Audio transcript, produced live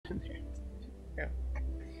Yeah.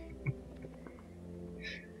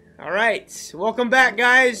 All right, welcome back,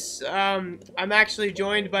 guys. I'm actually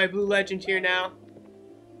joined by Blue Legend here now.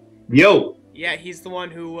 Yo. Yeah, he's the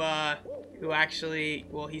one who actually,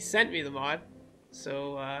 well, he sent me the mod,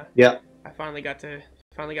 so Yeah. I finally got to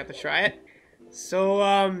try it. So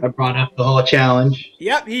I brought up the whole challenge.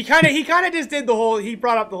 yep, he kind of just did the whole. He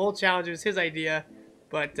brought up the whole challenge. It was his idea,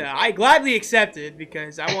 but I gladly accepted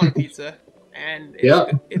because I want a pizza, and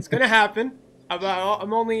it's gonna happen.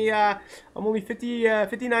 I'm only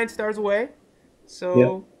 59 stars away,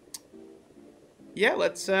 so yeah,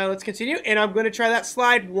 let's continue. And I'm gonna try that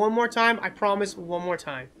slide one more time. I promise, one more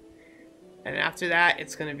time. And after that,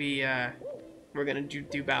 it's gonna be we're gonna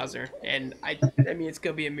do Bowser, and I mean it's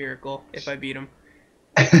gonna be a miracle if I beat him.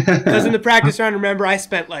 Because in the practice round, remember, I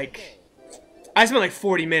spent like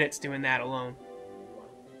 40 minutes doing that alone.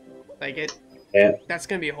 Like it. Yeah. That's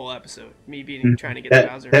gonna be a whole episode. Me trying to get that,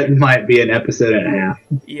 Bowser. That might be an episode and a half.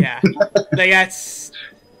 Yeah. Like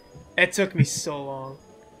it took me so long.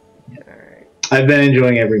 All right. I've been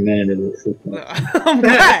enjoying every minute of this. I'm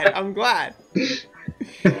glad.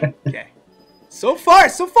 Okay. So far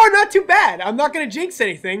not too bad. I'm not gonna jinx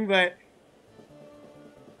anything, but.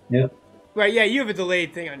 Yeah. Right, yeah, you have a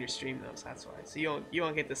delayed thing on your stream though, so that's why. So you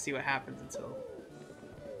won't get to see what happens until.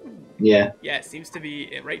 Yeah. Yeah, it seems to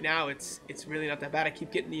be right now. It's really not that bad. I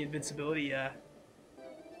keep getting the invincibility.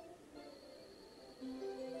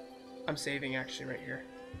 I'm saving actually right here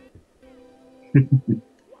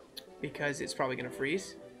because it's probably gonna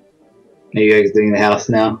freeze. Are you guys doing the house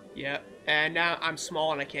now? Yeah, and now I'm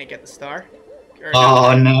small and I can't get the star.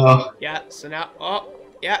 Oh no. Yeah, so now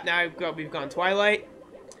now we've gone Twilight.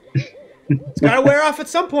 It's gotta wear off at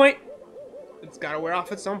some point. It's gotta wear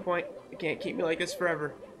off at some point. You can't keep me like this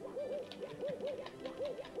forever.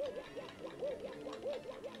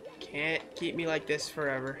 Can't keep me like this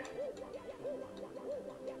forever.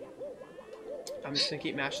 I'm just gonna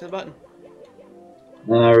keep mashing the button.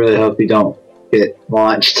 I really hope you don't get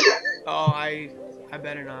launched. Oh, I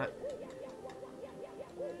better not.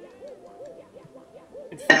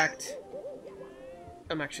 In fact,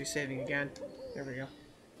 I'm actually saving again. There we go.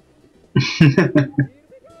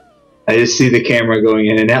 I just see the camera going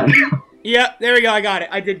in and out now. Yep, there we go. I got it.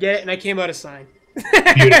 I did get it, and I came out of sign.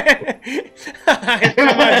 I came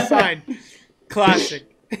out of sign. Classic.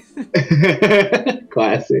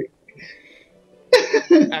 Classic.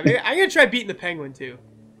 I mean, I'm gonna try beating the penguin too,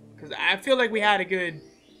 because I feel like we had a good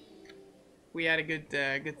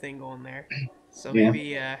thing going there. So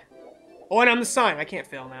maybe. Oh, and I'm the sign. I can't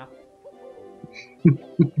fail now.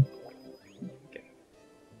 Okay.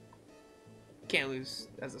 Can't lose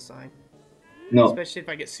as a sign. No. Especially if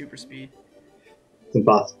I get super speed. It's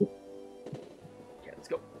impossible. Okay, let's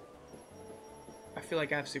go. I feel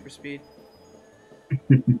like I have super speed.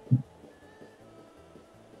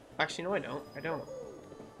 Actually, no, I don't. I don't.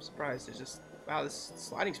 I'm surprised. It's just... Wow, this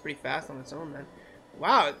sliding's pretty fast on its own, then.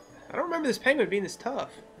 Wow, I don't remember this penguin being this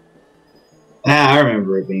tough. I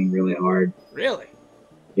remember it being really hard. Really?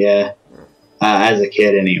 Yeah. As a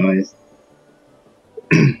kid, anyways.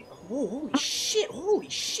 Whoa, holy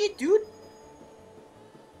shit, dude.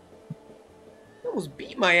 You almost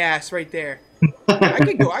beat my ass right there.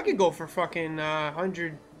 I could go for fucking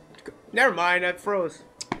 100. Never mind, I froze.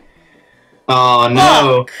 Oh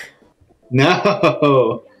no. Fuck!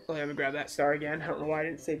 No. Let me grab that star again. I don't know why I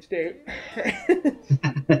didn't save state.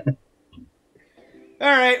 All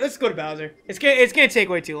right, let's go to Bowser. It's gonna take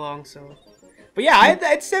way too long. So, but yeah, I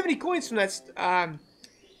had 70 coins from that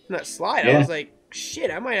slide. Yeah. I was like, shit,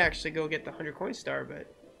 I might actually go get the 100 coin star. But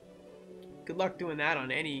good luck doing that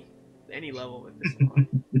on any level with this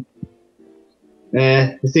one.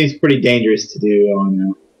 It seems pretty dangerous to do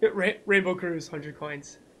on Rainbow Cruise 100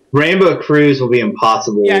 coins. Rainbow Cruise will be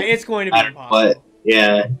impossible. Yeah, it's going to be impossible. But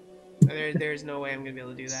yeah, there's no way I'm gonna be able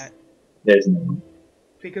to do that. There's no.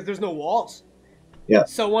 Because there's no walls. Yeah.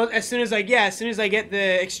 So as soon as I get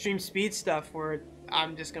the extreme speed stuff, where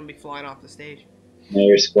I'm just gonna be flying off the stage. Now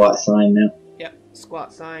your squat sign now. Yep,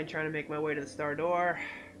 squat sign, trying to make my way to the star door.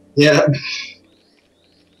 Yeah.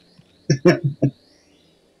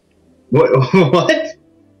 What?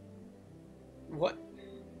 What?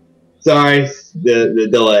 Sorry, the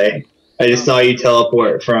delay. I just saw you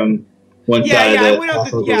teleport from one side of the. I went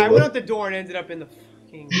out the door and ended up in the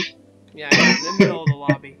fucking in the middle of the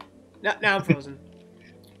lobby. Now I'm frozen.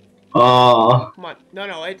 Oh. Come on, no,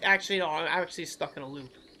 I'm actually stuck in a loop.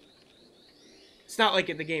 It's not like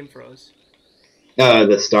the game froze.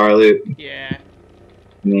 The star loop. Yeah.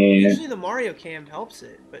 Yeah. Usually the Mario cam helps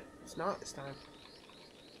it, but it's not this time.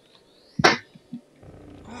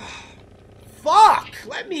 Fuck!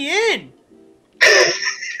 Let me in!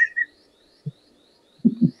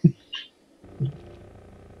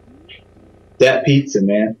 That pizza,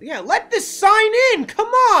 man. Yeah, let this sign in. Come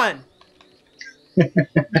on.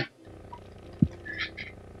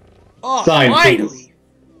 Oh, Sign, finally.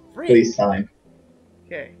 Please sign.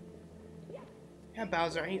 Okay. Yeah,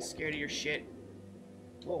 Bowser, I ain't scared of your shit.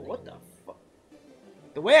 Whoa, what the fuck?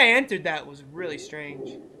 The way I entered that was really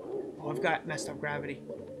strange. Oh, I've got messed up gravity.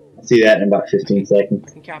 I'll see that in about 15 seconds.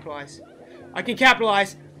 I can capitalize. I can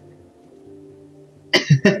capitalize.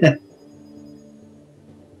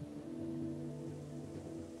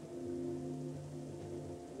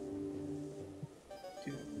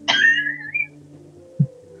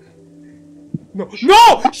 No,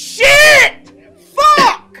 no! Shit!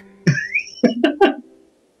 Fuck!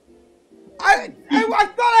 I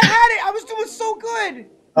thought I had it. I was doing so good.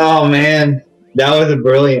 Oh man, that was a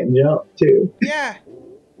brilliant jump too. Yeah.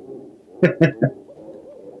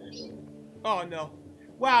 Oh no!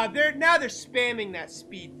 Wow, now they're spamming that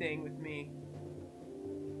speed thing with me.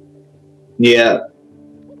 Yeah.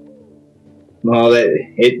 Well,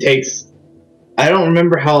 it takes. I don't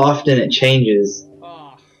remember how often it changes.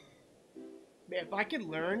 Oh. Man, if I could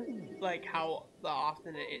learn like how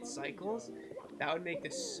often it cycles, that would make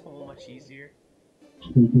this so much easier.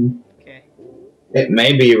 Okay. It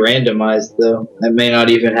may be randomized though. It may not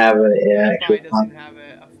even have an actual It doesn't have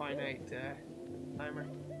a finite timer.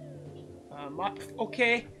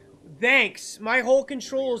 Okay. Thanks. My whole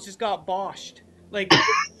controls just got botched. Like,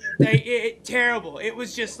 terrible. It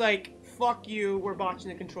was just like, fuck you. We're botching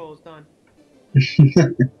the controls. Done.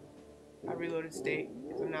 I reloaded state.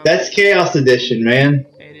 That's Chaos Edition, man.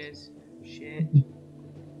 It is. Shit.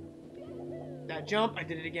 That jump, I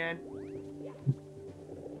did it again.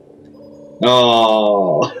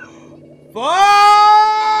 Oh. Fuck!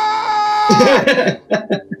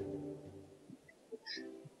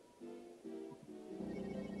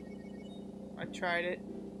 I tried it.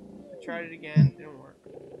 I tried it again. It didn't work.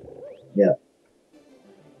 Yeah.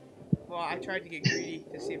 Well, I tried to get greedy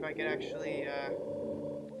to see if I could actually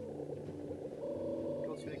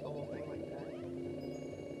go through the whole thing like that.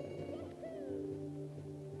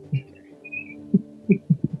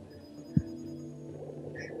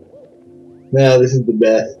 No, this is the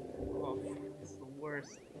best. Oh, it's the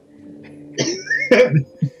worst.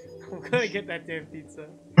 I'm gonna get that damn pizza.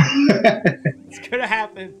 It's gonna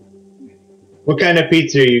happen. What kind of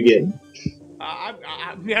pizza are you getting?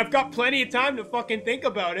 I mean, I've got plenty of time to fucking think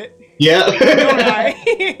about it. Yeah. Don't I?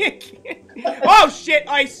 Oh shit,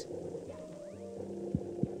 ice!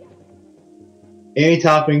 Any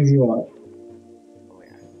toppings you want. Oh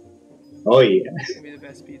yeah. Oh yeah. It's gonna be the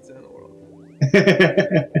best pizza in the world.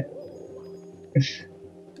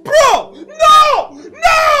 Bro! No!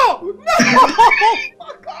 No! No!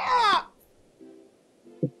 Fuck off!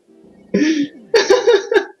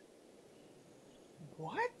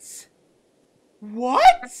 What?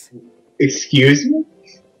 What? Excuse me?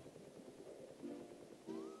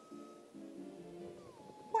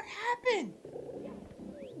 What happened?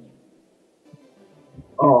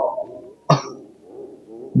 Oh.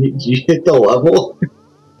 Did you hit the level?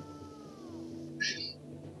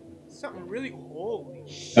 Something really holy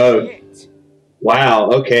shit. Oh. Wow,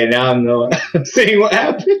 okay, now I'm seeing what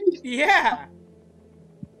happened. Yeah.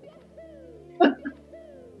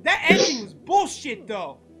 That ending was bullshit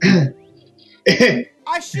though.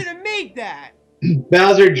 I should have made that.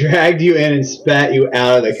 Bowser dragged you in and spat you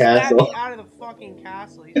out of the castle. Me out of the fucking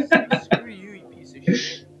castle. He's like, screw you, you piece of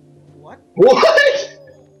shit. What? What?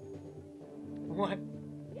 What?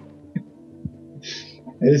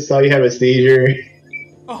 I just saw you have a seizure.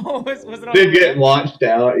 Oh, was it on Did get launched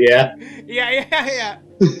out, yeah. Yeah.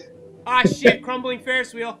 Ah, shit, crumbling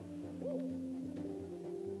Ferris wheel.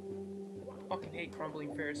 I fucking hate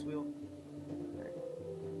crumbling Ferris wheel.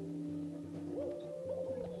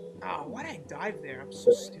 Oh, why'd I dive there? I'm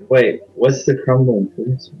so stupid. Wait, what's the crumbling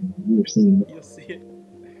Ferris wheel? I've never seen that. You'll see it.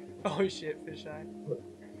 Oh shit, fisheye.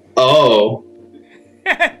 Oh.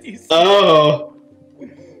 Do you see Oh.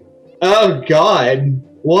 Oh god.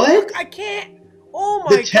 What? Look, I can't. Oh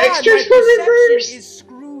my god, textures my were perception reversed? is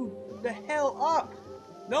screwed the hell up.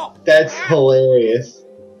 No. That's hilarious.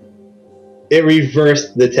 It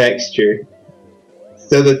reversed the texture.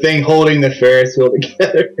 So the thing holding the Ferris wheel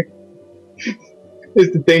together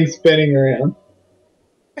is the thing spinning around.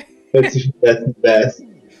 That's the best.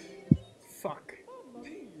 Fuck.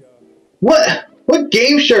 What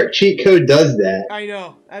Game Shark cheat code does that? I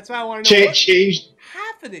know. That's why I want to know. Changed.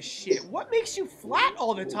 Half of this shit. What makes you flat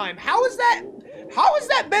all the time? How is that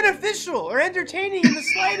beneficial or entertaining in the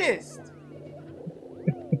slightest?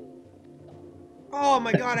 Oh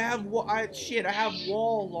my god, I have I have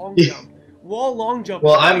wall long jump. Wall long jump is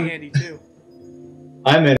really handy too.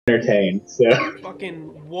 I'm entertained. So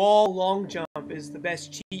Fucking wall long jump is the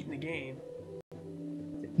best cheat in the game.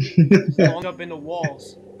 Long jump into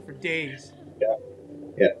walls for days.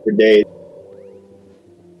 Yeah, for days.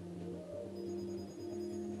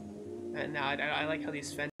 And now I like how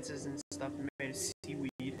these fences and stuff are made of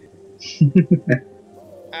seaweed.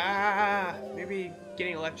 Maybe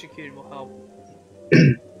getting electrocuted will help.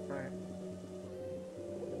 Alright.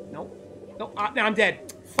 Nope. Nope. Now I'm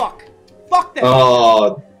dead. Fuck. Fuck that.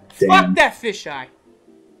 Oh, damn. Fuck that fisheye.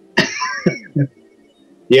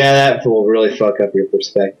 Yeah, that will really fuck up your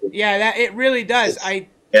perspective. Yeah, it really does.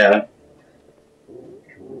 Yeah.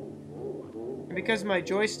 Because my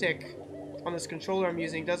joystick on this controller I'm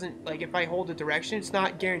using doesn't, like, if I hold a direction, it's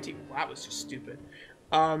not guaranteed. Wow, that was just stupid.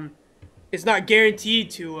 It's not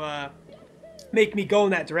guaranteed to make me go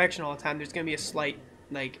in that direction all the time. There's gonna be a slight,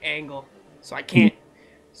 like, angle, so I can't.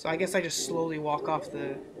 So I guess I just slowly walk off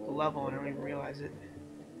the level and I don't even realize it.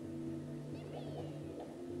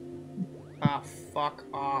 Ah, fuck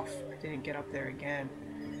off! I didn't get up there again.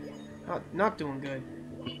 Not doing good.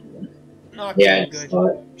 Not doing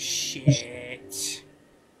good. Shit.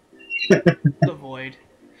 The void.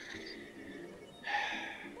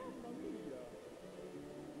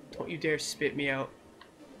 Don't you dare spit me out.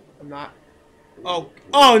 I'm not. Oh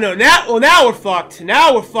no! Now we're fucked.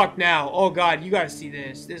 Now we're fucked. Now. Oh god, you gotta see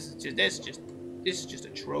this. This is just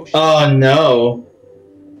atrocious. Oh no.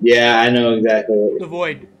 Yeah, I know exactly what. The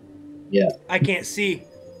void. Yeah. I can't see.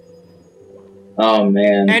 Oh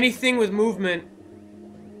man. Anything with movement.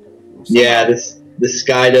 Yeah, the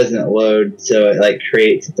sky doesn't load, so it like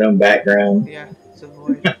creates its own background. Yeah, it's a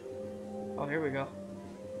void. Oh, here we go.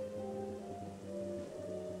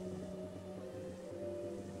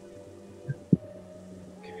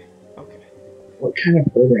 Okay. What kind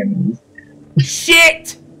of programming is this?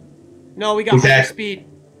 Shit! No, we got hyper speed.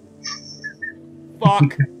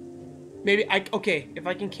 Fuck. Maybe okay, if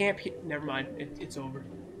I can camp here, never mind. It's over.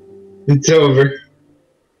 It's over.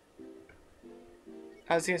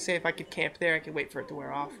 I was gonna say if I could camp there, I could wait for it to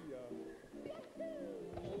wear off.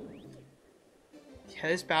 Yeah,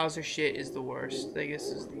 this Bowser shit is the worst. I guess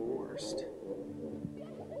this is the worst.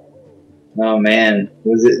 Oh man,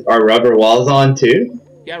 are rubber walls on too?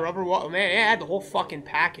 Yeah, rubber wall. Man, it had the whole fucking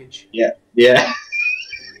package. Yeah, yeah.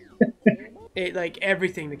 It like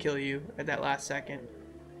everything to kill you at that last second.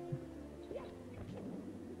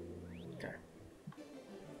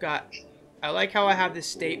 Okay. I like how I have this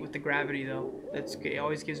state with the gravity though. It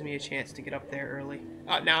always gives me a chance to get up there early.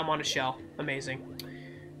 Now I'm on a shell. Amazing.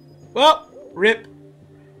 Well, rip.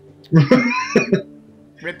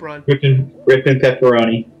 Rip run. Ripping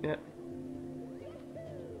pepperoni. Yeah.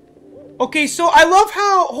 Okay, so I love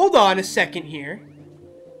how. Hold on a second here.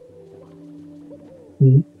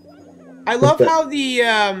 Hmm? I love how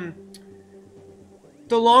the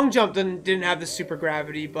long jump didn't have the super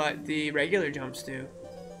gravity, but the regular jumps do.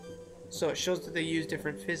 So it shows that they use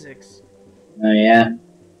different physics. Oh yeah.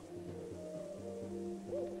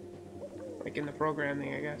 Like in the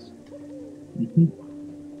programming, I guess. Mm-hmm.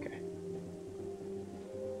 Okay.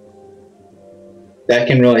 That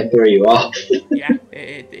can really throw you off. Yeah,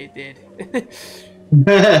 it did.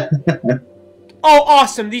 Oh,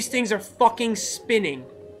 awesome! These things are fucking spinning.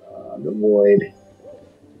 The void.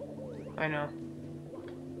 I know.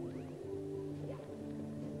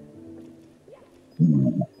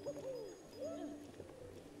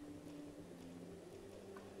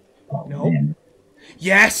 Oh, Nope. man.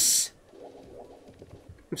 Yes!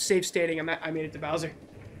 I'm safe stating I made it to Bowser.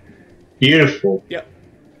 Beautiful. Yep.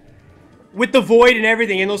 With the void and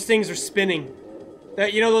everything, and those things are spinning.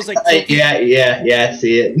 That, you know those like yeah, I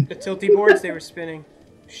see it. the tilty boards, they were spinning.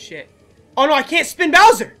 Shit. Oh no, I can't spin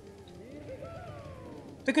Bowser!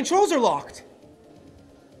 The controls are locked.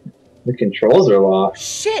 The controls are locked.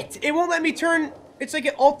 Shit! It won't let me turn. It's like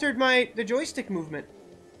it altered the joystick movement.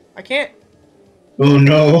 I can't. Oh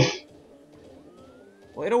no.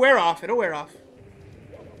 Well, it'll wear off. It'll wear off.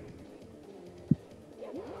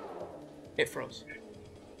 It froze.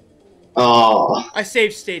 Oh. I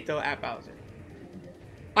saved state though at Bowser.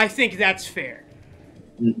 I think that's fair.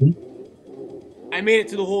 Mm-hmm. I made it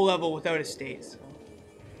to the whole level without a state. So.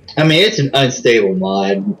 I mean, it's an unstable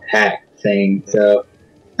mod hack thing, so.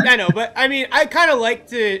 I know, but I mean, I kind of like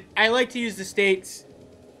to. I like to use the states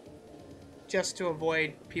just to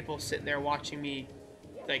avoid people sitting there watching me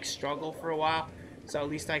like struggle for a while. So at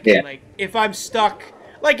least I can like, if I'm stuck,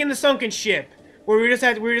 like in the sunken ship, where we were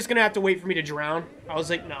just gonna have to wait for me to drown. I was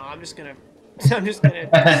like, no, I'm just gonna say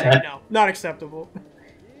no, not acceptable.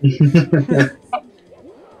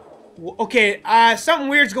 Okay, something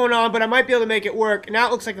weird's going on, but I might be able to make it work. Now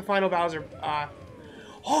it looks like the final Bowser.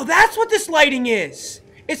 Oh, that's what this lighting is!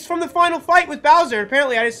 It's from the final fight with Bowser.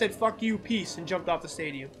 Apparently, I just said, fuck you, peace, and jumped off the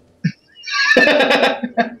stadium.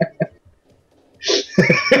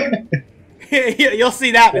 You'll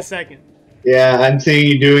see that in a second. Yeah, I'm seeing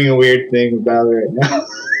you doing a weird thing with Bowser right now.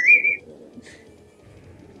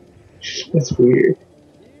 That's weird.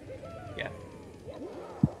 Yeah.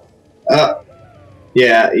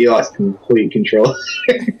 Yeah, you lost complete control.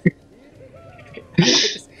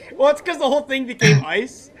 Well, it's because the whole thing became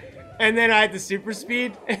ice, and then I had the super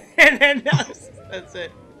speed, and then that's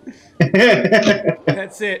it.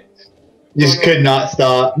 That's it. Just could not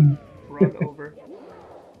stop. Run over.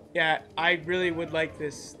 Yeah, I really would like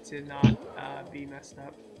this to not be messed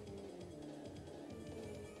up.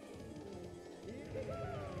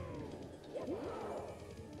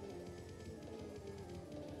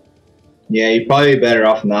 Yeah, you'd probably be better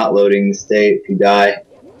off not loading the state if you die.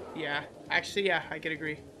 Yeah, actually, yeah, I could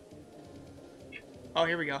agree. Oh,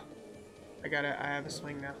 here we go. I have a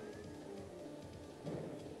swing now.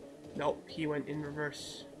 Nope, he went in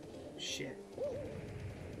reverse. Shit.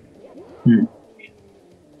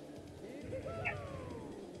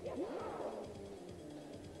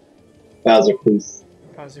 Bowser, please.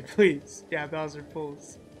 Bowser, please. Yeah, Bowser,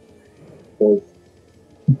 please. Please.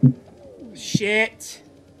 Shit.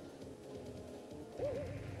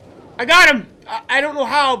 I got him! I don't know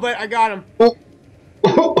how, but I got him. Oh.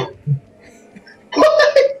 What?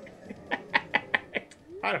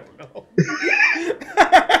 I don't know.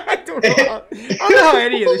 I don't know how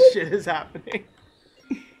any of this shit is happening.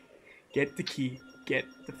 Get the key. Get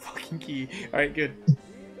the fucking key. Alright, good.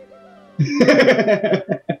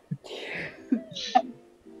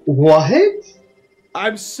 What?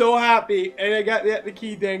 I'm so happy, and I got the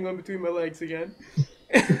key dangling between my legs again.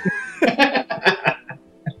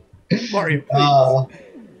 Mario, please.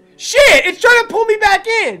 Shit! It's trying to pull me back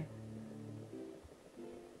in!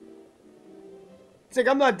 It's like,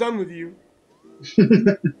 I'm not done with you.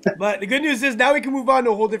 But the good news is, now we can move on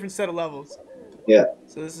to a whole different set of levels. Yeah.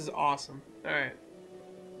 So this is awesome. Alright.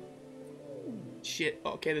 Shit.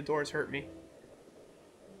 Okay, the doors hurt me.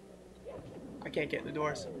 I can't get in the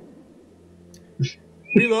doors.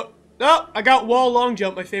 Reload. Oh, I got wall long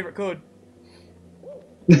jump, my favorite code.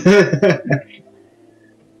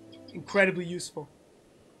 Incredibly useful.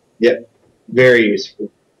 Yep. Very useful.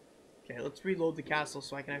 Okay, let's reload the castle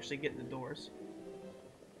so I can actually get in the doors.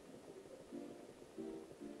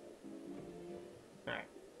 Alright.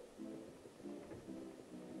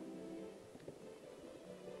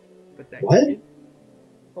 Put that What? key in.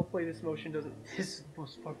 Hopefully this motion doesn't... This is the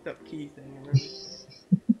most fucked up key thing ever.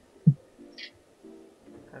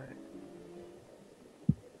 Alright.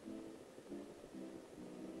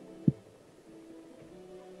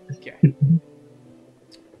 Okay.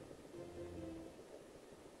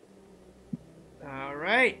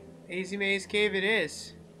 Alright. Hazy Maze Cave it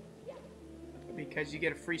is. Because you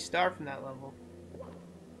get a free star from that level.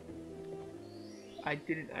 I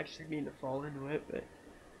didn't actually mean to fall into it, but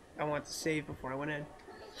I wanted to save before I went in.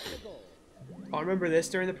 Oh, remember this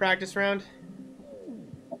during the practice round?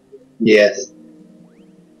 Yes.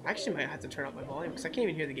 I actually might have to turn up my volume because I can't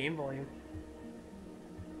even hear the game volume.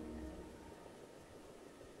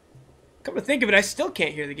 Come to think of it, I still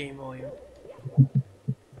can't hear the game volume.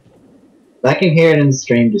 I can hear it in the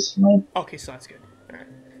stream just fine. Okay, so that's good. Alright.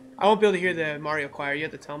 I won't be able to hear the Mario choir. You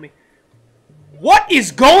have to tell me. What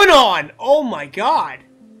is going on? Oh my god.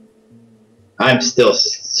 I'm still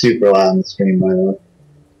super loud in the stream, by the way.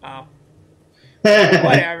 Oh.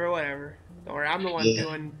 Whatever. Don't worry, I'm the one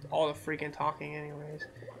doing all the freaking talking anyways.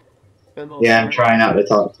 Yeah, I'm trying not to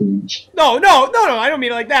talk too much. No, I don't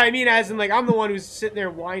mean it like that. I mean as in, like, I'm the one who's sitting there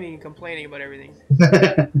whining and complaining about everything.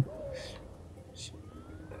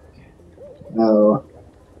 Oh.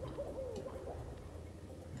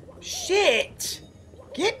 Shit!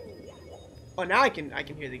 Get... Oh, now I can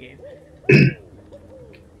hear the game.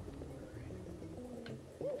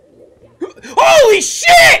 Holy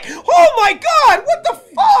shit! Oh my god! What the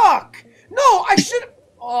fuck? No, I should...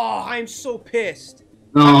 Oh, I'm so pissed.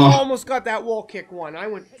 I almost got that wall kick one. I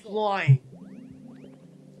went flying.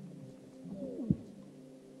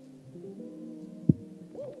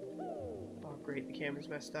 Oh, great. The camera's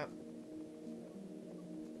messed up.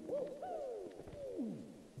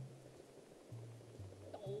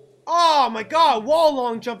 Oh my god, wall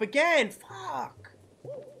long jump again. Fuck.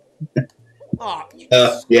 Oh,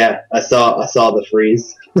 yeah, I saw the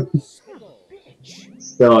freeze. Son of a bitch.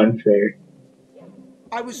 So unfair.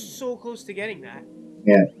 I was so close to getting that.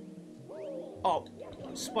 Yeah. Oh,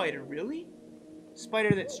 spider, really?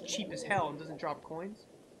 Spider that's cheap as hell and doesn't drop coins?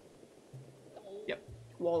 Yep.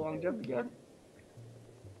 Wall long jump again.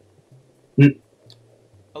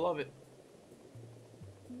 I love it.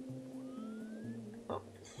 Oh,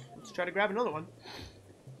 let's try to grab another one.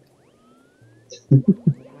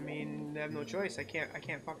 I mean, I have no choice. I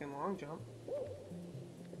can't fucking long jump.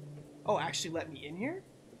 Oh, actually let me in here?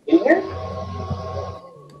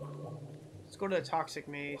 Let's go to the toxic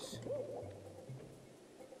maze.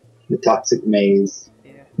 The toxic maze.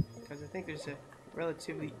 Yeah, because I think there's a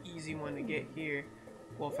relatively easy one to get here.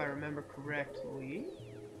 Well, if I remember correctly.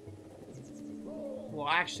 Well,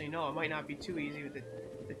 actually, no, it might not be too easy with the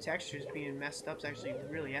textures being messed up. It's actually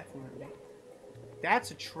really effing with me.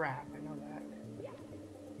 That's a trap. I know that.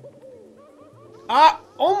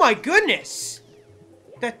 Oh my goodness!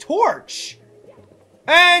 That torch!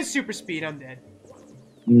 And super speed, I'm dead.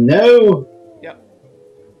 No! Yep.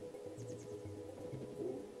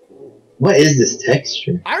 What is this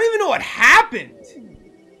texture? I don't even know what happened!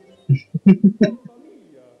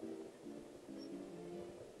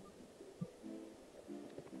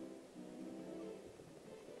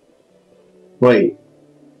 Wait.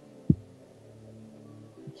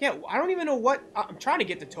 Yeah, I don't even know what... I'm trying to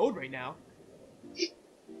get the toad right now. There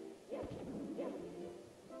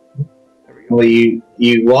we go. Well, you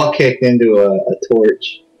wall kicked into a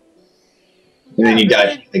torch. And then you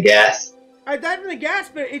died from the gas. I died from the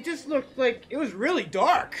gas, but it just looked like... It was really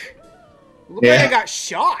dark. It looked like I got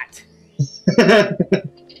shot.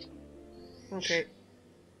 Okay.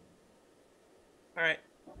 Alright.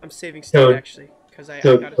 I'm saving Toad, actually. Because I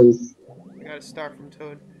got a star from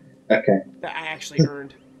Toad. Okay. That I actually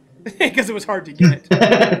earned. Because it was hard to get.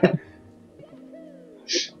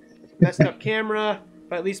 Messed up camera,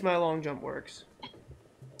 but at least my long jump works.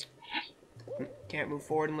 Can't move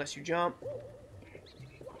forward unless you jump.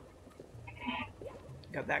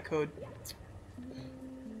 Got that code.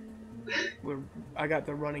 I got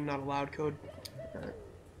the running not allowed code.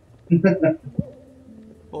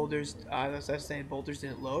 Boulders, as I was saying, boulders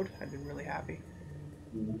didn't load. I've been really happy.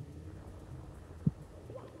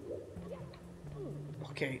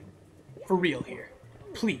 Okay, for real here.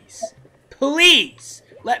 Please. Please!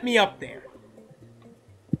 Let me up there.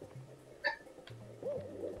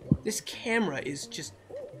 This camera is just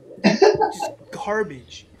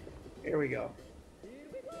garbage. Here we go.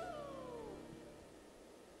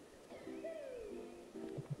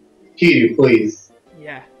 Kidu, please.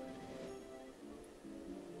 Yeah.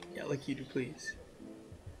 Yeah, like you do, please.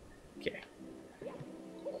 Okay.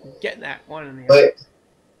 I'm getting that one in the other.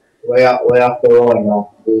 Lay off the rolling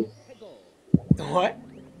rock, dude. What?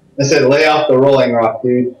 I said lay off the rolling rock,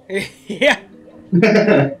 dude. Yeah.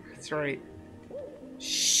 That's right.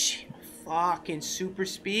 Shit. Fucking super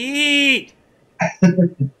speed.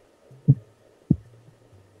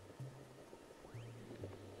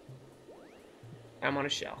 I'm on a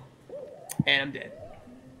shell. And I'm dead.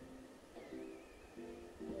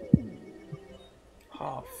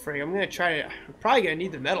 Oh, frig. I'm gonna try to... I'm probably gonna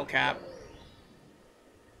need the metal cap.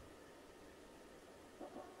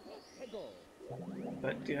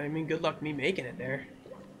 But, I mean, good luck me making it there.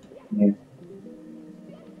 Yeah.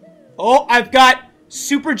 Oh, I've got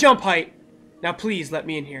super jump height. Now, please, let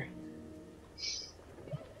me in here.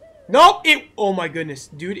 Nope! Oh my goodness.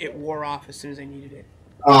 Dude, it wore off as soon as I needed it.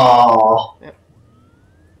 Aww. Yep.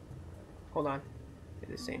 Hold on.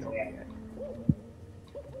 This ain't over yet.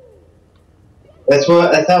 That's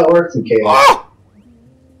how it works in Chaos. Oh!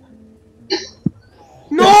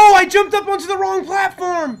 No! I jumped up onto the wrong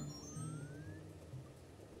platform!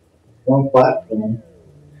 Wrong platform.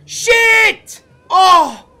 Shit!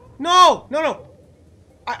 Oh! No! No, no.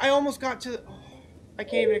 I almost got to the... Oh, I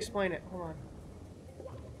can't even explain it. Hold on.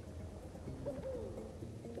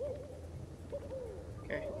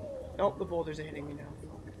 Okay. Nope, the boulders are hitting me now.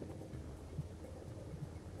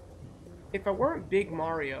 If I weren't Big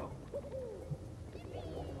Mario,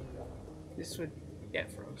 this would get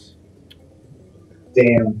froze.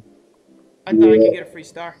 Damn. I thought I could get a free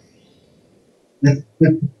star.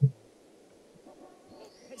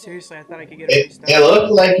 Seriously, I thought I could get a free star. It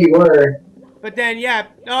looked like you were. But then, yeah.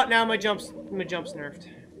 Oh, now my jump's nerfed.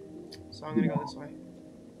 So I'm gonna go this way.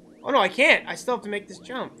 Oh no, I can't. I still have to make this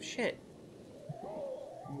jump. Shit.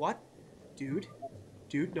 What, dude?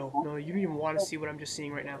 Dude, no, you don't even want to see what I'm just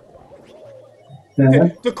seeing right now.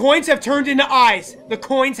 The coins have turned into eyes. The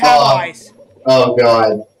coins have eyes. Oh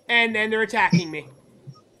god. And then they're attacking me.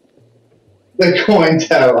 The coins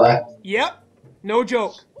have eyes. Yep. No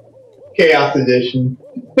joke. Chaos edition.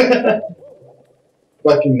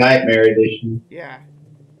 Fucking nightmare edition. Yeah.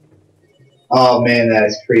 Oh man, that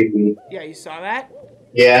is creepy. Yeah, you saw that?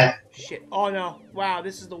 Yeah. Shit. Oh no. Wow,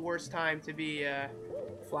 this is the worst time to be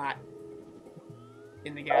flat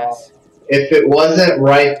in the gas. If it wasn't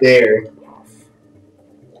right there.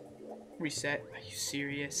 Reset. Are you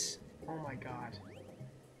serious? Oh my god.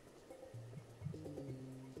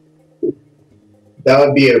 That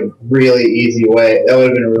would be a really easy way. That would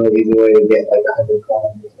have been a really easy way to get like 100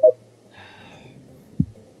 coins.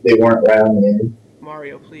 They weren't round in.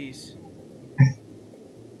 Mario, please.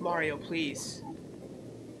 Mario, please.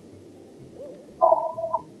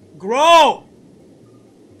 Grow!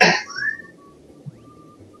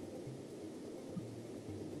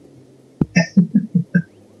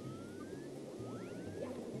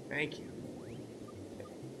 Thank you.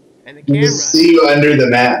 And the camera. See you under the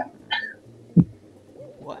map.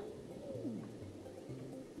 What?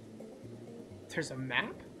 There's a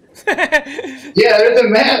map? Yeah, there's a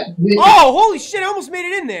map. Oh, holy shit, I almost made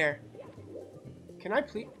it in there. Can I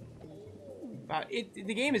please?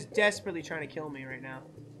 The game is desperately trying to kill me right now.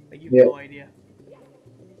 Like, you have no idea.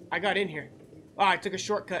 I got in here. Oh, I took a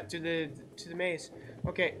shortcut to the maze.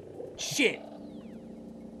 Okay. Shit.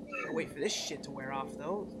 Gotta wait for this shit to wear off,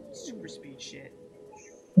 though. Super speed shit.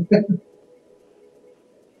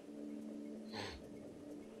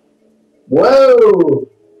 Whoa!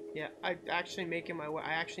 Yeah, I actually made my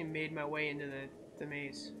way into the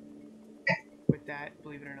maze with that,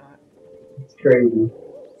 believe it or not. It's crazy.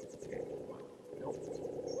 Nope.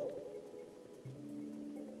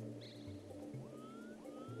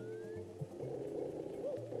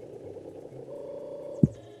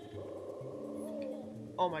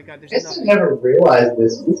 Oh my god, there's nothing. I never realized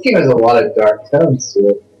this. This game has a lot of dark tones to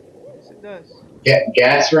it. Yes, it does.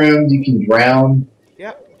 Gas rooms, you can drown.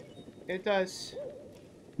 Yep, it does.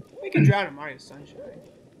 We can drown in Mario Sunshine.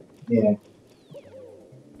 Yeah.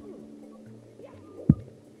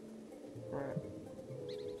 Alright.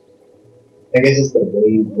 I guess it's the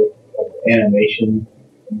wave of animation.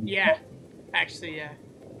 Yeah, actually, yeah.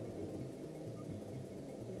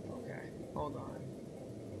 Okay, hold on.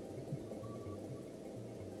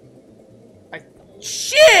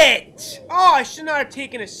 Shit! Oh, I should not have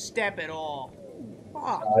taken a step at all.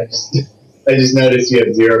 Fuck. I just noticed you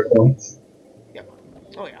have 0 points. Yep.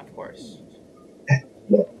 Oh yeah, of course.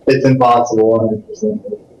 Yeah, it's impossible,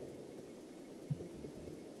 100%.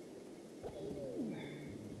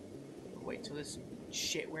 Wait till this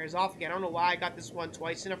shit wears off again. I don't know why I got this one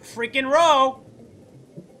twice in a freaking row.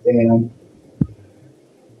 Damn.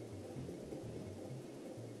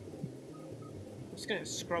 I'm just gonna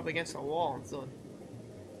scrub against the wall until it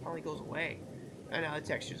finally goes away. And now the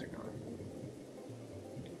textures are gone.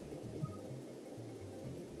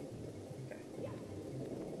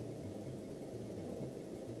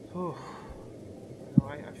 Whew. No,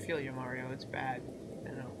 I feel you, Mario. It's bad. I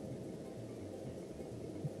know.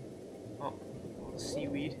 Oh, all the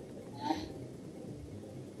seaweed.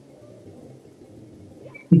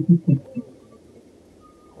 I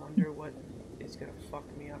wonder what is gonna fuck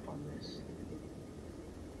me up on this.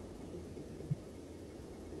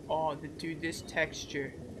 Oh, dude, this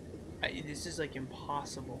texture. This is like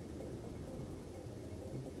impossible.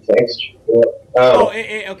 Texture? Oh,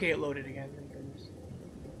 okay, it loaded again. Thank goodness.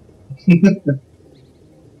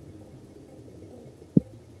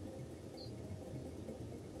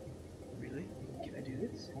 Really? Can I do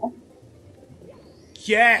this?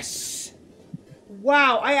 Yes!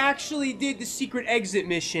 Wow, I actually did the secret exit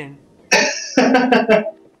mission.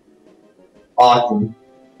 Awesome.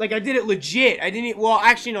 Like, I did it legit. I didn't... Well,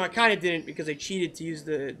 actually, no, I kind of didn't because I cheated to use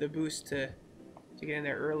the boost to get in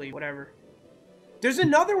there early. Whatever. There's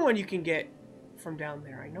another one you can get from down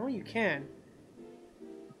there. I know you can.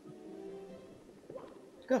 I'm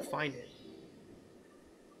gonna find it.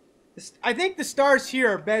 I think the stars here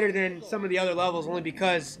are better than some of the other levels only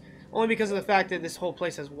because of the fact that this whole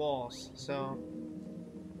place has walls. So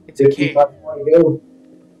it's a cave.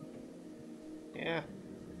 Yeah.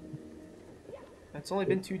 It's only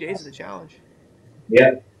been 2 days of the challenge.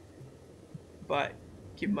 Yeah. But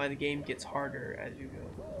keep in mind the game gets harder as you go.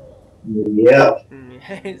 Yeah.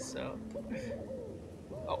 So.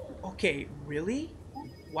 Oh, okay. Really?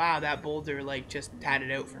 Wow, that boulder like just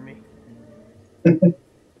tatted out for me.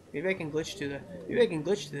 Maybe I can glitch to the. Maybe I can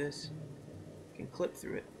glitch to this. I can clip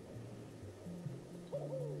through it.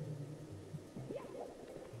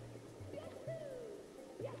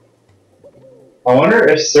 I wonder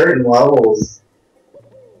if certain levels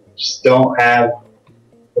just don't have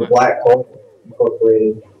the black hole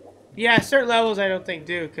incorporated. Yeah, certain levels I don't think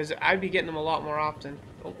do, because I'd be getting them a lot more often.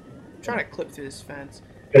 Oh, I'm trying to clip through this fence.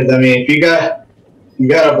 Because I mean, if you got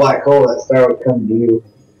a black hole, that star would come to you.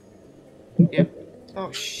 Yep.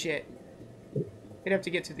 Oh shit. You'd have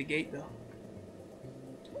to get to the gate though.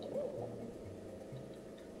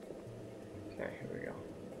 Okay, here we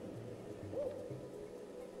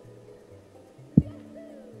go.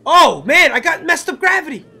 Oh man, I got messed up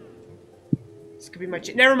gravity. This could be my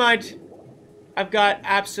never mind. I've got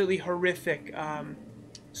absolutely horrific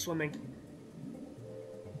swimming.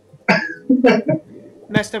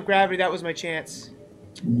 Messed up gravity. That was my chance.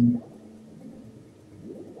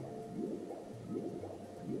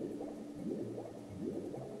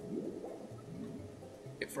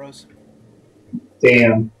 It froze.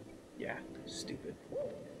 Damn. Yeah, stupid.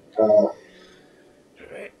 Alright.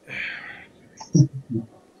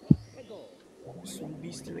 Some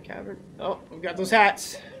beast in the cavern. Oh, we've got those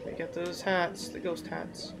hats. We got those hats. The ghost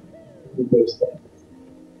hats. The ghost hats.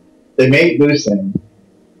 They make blue sand.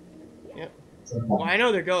 Yep. Well, I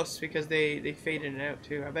know they're ghosts because they fade in and out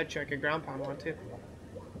too. I bet you I could ground pound one too.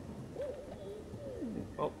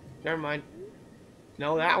 Oh, never mind.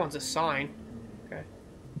 No, that one's a sign. Okay.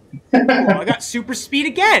 Oh, I got super speed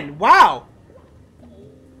again. Wow.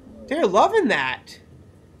 They're loving that.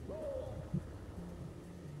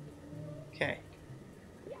 Okay.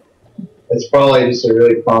 It's probably just a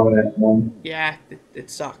really prominent one. Yeah, it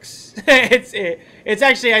sucks. It's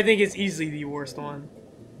actually, I think it's easily the worst one.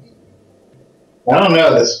 I don't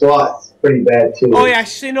know, the squat's pretty bad too. Oh yeah,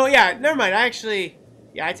 actually no, yeah, never mind. I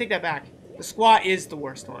take that back. The squat is the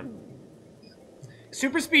worst one.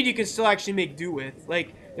 Super speed you can still actually make do with.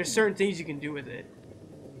 Like, there's certain things you can do with it.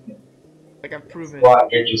 Like I've proven. Squat,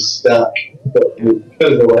 you're just stuck. It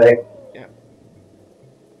goes away. Yeah.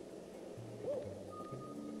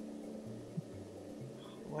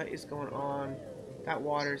 What is going on? That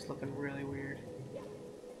water is looking really weird.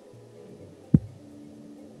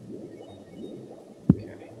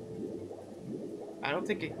 Okay. I don't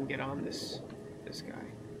think it can get on this guy.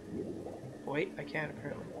 Wait, I can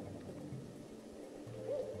apparently.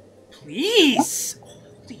 Please!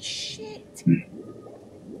 Holy shit!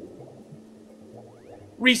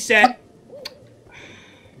 Reset.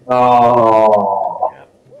 Oh.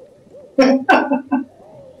 Yep.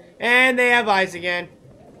 And they have eyes again.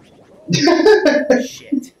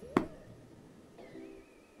 Shit.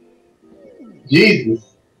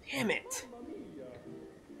 Jesus. Damn it.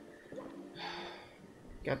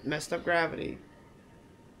 Got messed up gravity.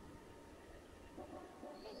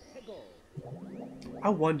 I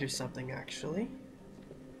wonder something actually.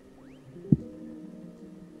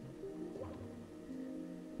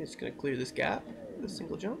 Just gonna clear this gap with a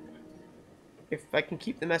single jump. If I can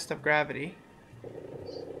keep the messed up gravity.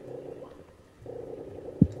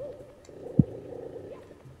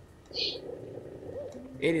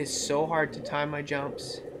 It is so hard to time my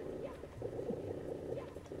jumps.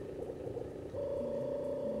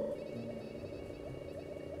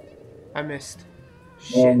 I missed.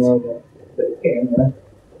 Shit. No.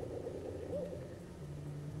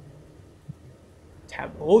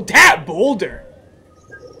 Tab boulder.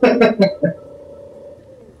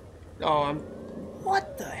 Oh,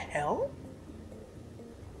 what the hell?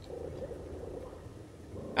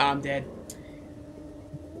 Oh, I'm dead.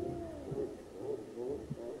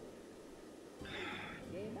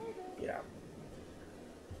 Yeah.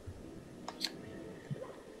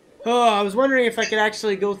 Oh, I was wondering if I could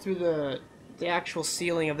actually go through the actual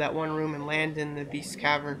ceiling of that one room and land in the Beast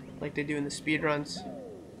Cavern like they do in the speedruns.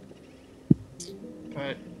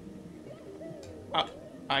 But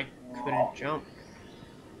I couldn't jump.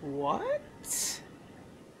 What?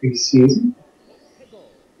 Excuse me?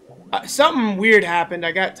 Something weird happened.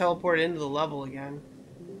 I got teleported into the level again.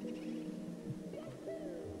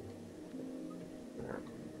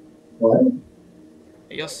 What?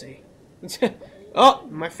 You'll see. Oh,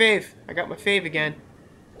 my fave. I got my fave again.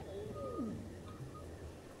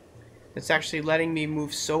 It's actually letting me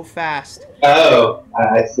move so fast. Oh,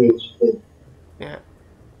 I see what you did. Yeah.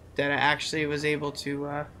 That I actually was able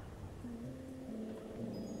to,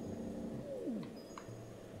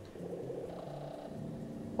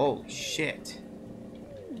 Holy shit.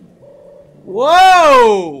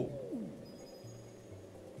 Whoa!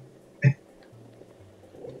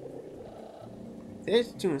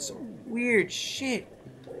 It's doing some weird shit.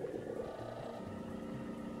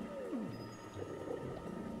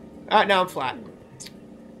 Now I'm flat.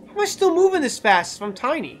 How am I still moving this fast if I'm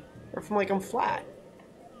tiny? Or if I'm flat?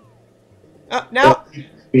 Now.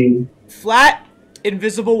 Speed. Flat,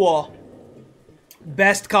 invisible wall.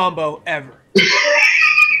 Best combo ever.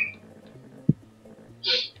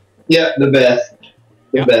 Yeah, the best.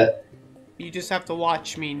 The best. You just have to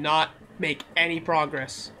watch me not make any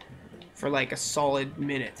progress for like a solid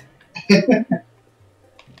minute. Go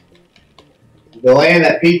land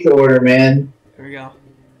that pizza order, man. Here we go.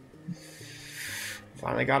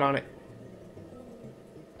 Finally got on it.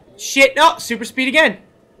 Shit, no! Super speed again!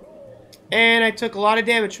 And I took a lot of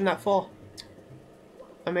damage from that fall.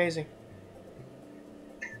 Amazing.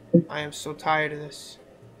 I am so tired of this.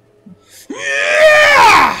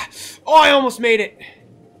 Yeah! Oh, I almost made it.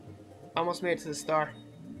 Almost made it to the star.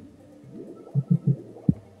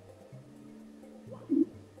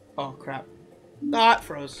 Oh, crap. Ah, it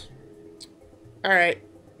froze. Alright.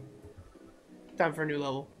 Time for a new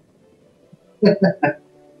level.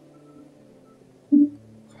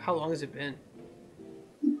 How long has it been?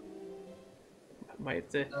 I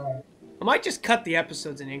might just cut the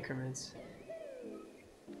episodes in increments.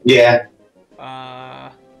 Yeah.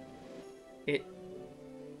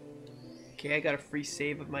 Okay, I got a free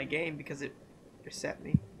save of my game because it reset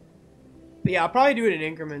me. But yeah, I'll probably do it in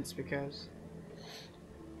increments because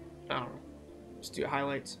I don't know. Just do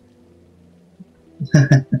highlights.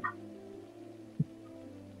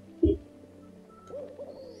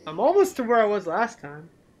 I'm almost to where I was last time.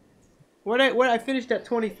 What I finished at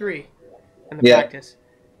 23 in the practice.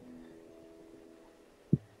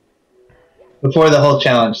 Before the whole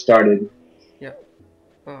challenge started. Yep.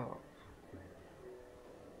 Oh.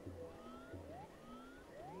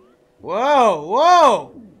 Whoa!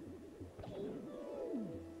 Whoa!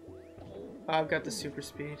 I've got the super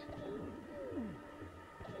speed.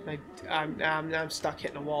 I'm stuck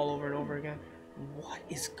hitting a wall over and over again. What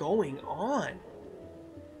is going on?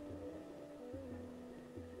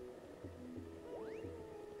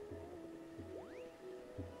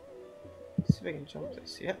 Let's see if I can jump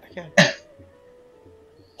this. Yep, I can.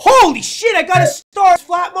 Holy shit! I got a star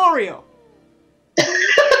flat Mario.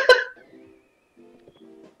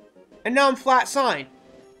 And now I'm flat sign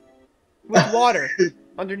with water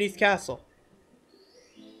underneath castle.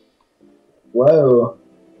 Whoa.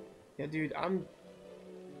 Yeah, dude, I'm...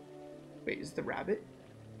 Wait, is the rabbit?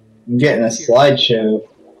 I'm getting a slideshow.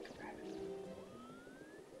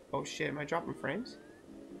 Oh shit, am I dropping frames?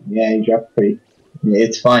 Yeah, you dropped pretty... Yeah,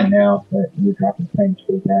 it's fine now, but you're dropping frames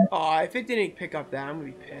pretty bad. Oh, if it didn't pick up that, I'm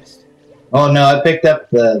gonna be pissed. Oh no, I picked up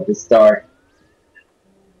the star.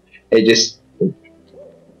 It just...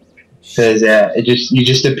 Because, you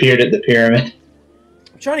just appeared at the pyramid.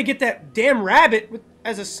 I'm trying to get that damn rabbit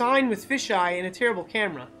as a sign with fisheye and a terrible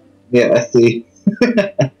camera. Yeah, I see.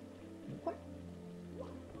 What?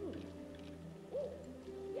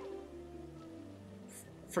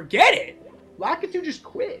 Forget it! Lakitu just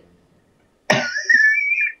quit.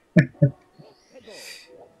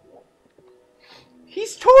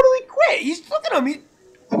 He's totally quit! He's, look at him!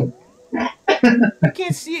 I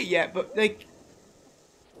can't see it yet, but, like...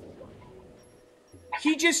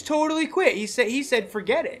 He just totally quit. He said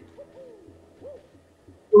forget it.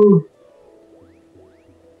 Ooh.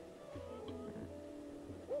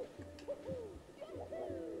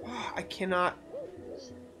 I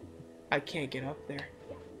can't get up there.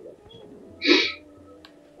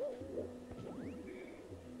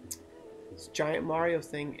 This giant Mario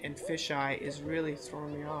thing and fisheye is really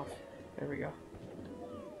throwing me off. There we go.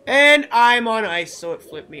 And I'm on ice, so it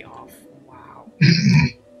flipped me off. Wow.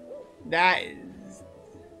 That is...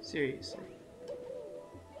 Seriously.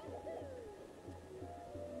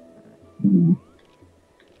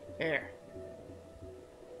 There.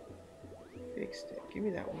 Fixed it. Give me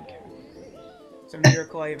that one, Kevin. It's a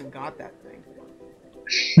miracle I even got that thing.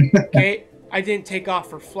 Okay, I didn't take off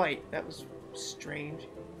for flight. That was strange.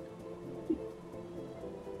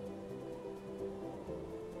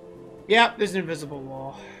 Yep, there's an invisible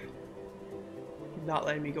wall. Not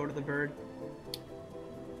letting me go to the bird.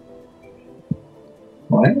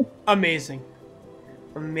 What? Amazing.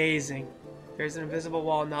 Amazing. There's an invisible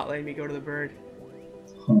wall not letting me go to the bird.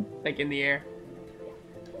 Huh. Like in the air.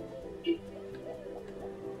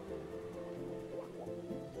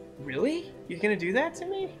 Really? You're gonna do that to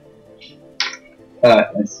me?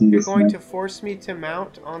 I see. You're going to force me to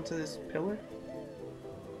mount onto this pillar?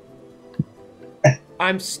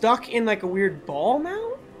 I'm stuck in like a weird ball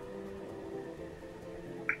now?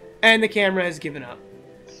 And the camera has given up.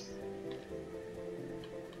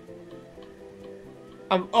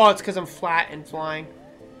 Oh, it's because I'm flat and flying.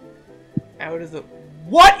 Out of the...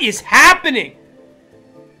 What is happening?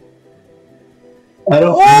 I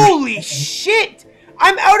don't Holy shit!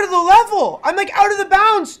 I'm out of the level! I'm like out of the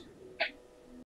bounds!